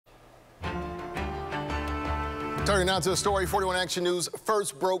Turning now to the story 41 Action News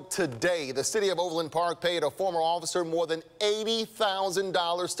first broke today. The city of Overland Park paid a former officer more than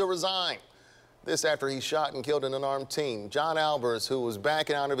 $80,000 to resign. This after he shot and killed an unarmed teen, John Albers, who was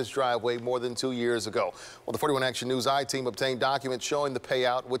backing out of his driveway more than 2 years ago. Well, the 41 Action News I-team obtained documents showing the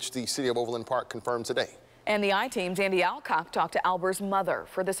payout, which the city of Overland Park confirmed today. And the I-team's Andy Alcock talked to Albers' mother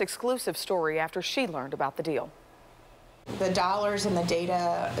for this exclusive story after she learned about the deal. The dollars and the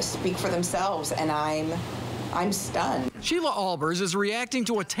data speak for themselves, and I'm stunned. Sheila Albers is reacting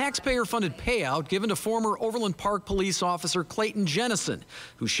to a taxpayer-funded payout given to former Overland Park police officer Clayton Jennison,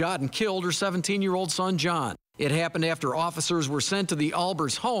 who shot and killed her 17-year-old son, John. It happened after officers were sent to the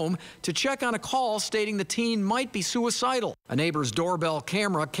Albers home to check on a call stating the teen might be suicidal. A neighbor's doorbell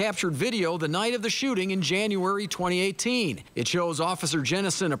camera captured video the night of the shooting in January 2018. It shows Officer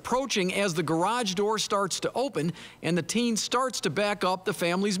Jennison approaching as the garage door starts to open and the teen starts to back up the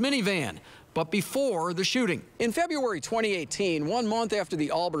family's minivan. But before the shooting. In February 2018, 1 month after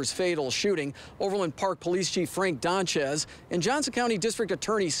the Albers fatal shooting, Overland Park Police Chief Frank Donchez and Johnson County District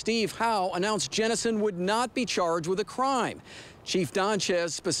Attorney Steve Howe announced Jennison would not be charged with a crime. Chief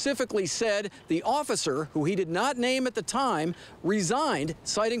Donchez specifically said the officer, who he did not name at the time, resigned,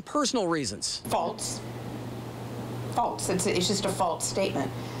 citing personal reasons. False. It's just a false statement.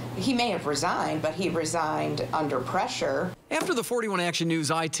 He may have resigned, but he resigned under pressure. After the 41 Action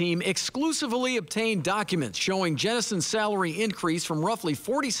News I-team exclusively obtained documents showing Jennison's salary increase from roughly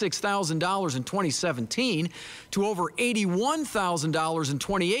 $46,000 in 2017 to over $81,000 in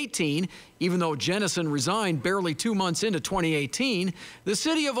 2018, even though Jennison resigned barely 2 months into 2018, the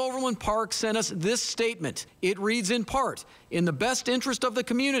city of Overland Park sent us this statement. It reads in part, "In the best interest of the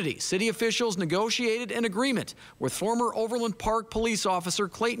community, city officials negotiated an agreement with former Overland Park police officer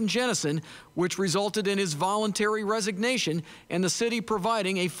Clayton Jennison, which resulted in his voluntary resignation and the city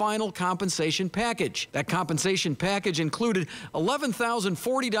providing a final compensation package. That compensation package included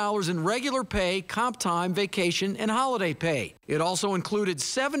 $11,040 in regular pay, comp time, vacation, and holiday pay. It also included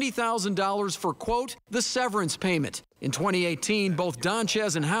 $70,000 for, quote, the severance payment. In 2018, both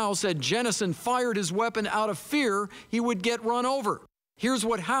Donchez and Howe said Jennison fired his weapon out of fear he would get run over. Here's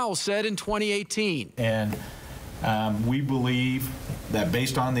what Howe said in 2018. And we believe that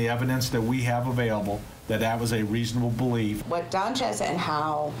based on the evidence that we have available, that was a reasonable belief. What Donchez and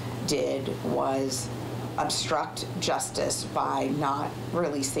Howe did was obstruct justice by not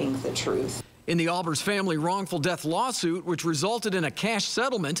releasing the truth. In the Albers family wrongful death lawsuit, which resulted in a cash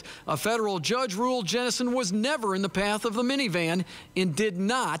settlement, a federal judge ruled Jennison was never in the path of the minivan and did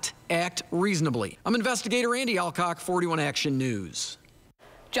not act reasonably. I'm investigator Andy Alcock, 41 Action News.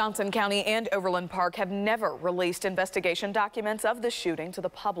 Johnson County and Overland Park have never released investigation documents of the shooting to the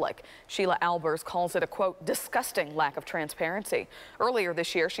public. Sheila Albers calls it a, quote, disgusting lack of transparency. Earlier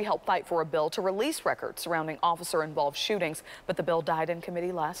this year, she helped fight for a bill to release records surrounding officer-involved shootings, but the bill died in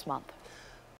committee last month.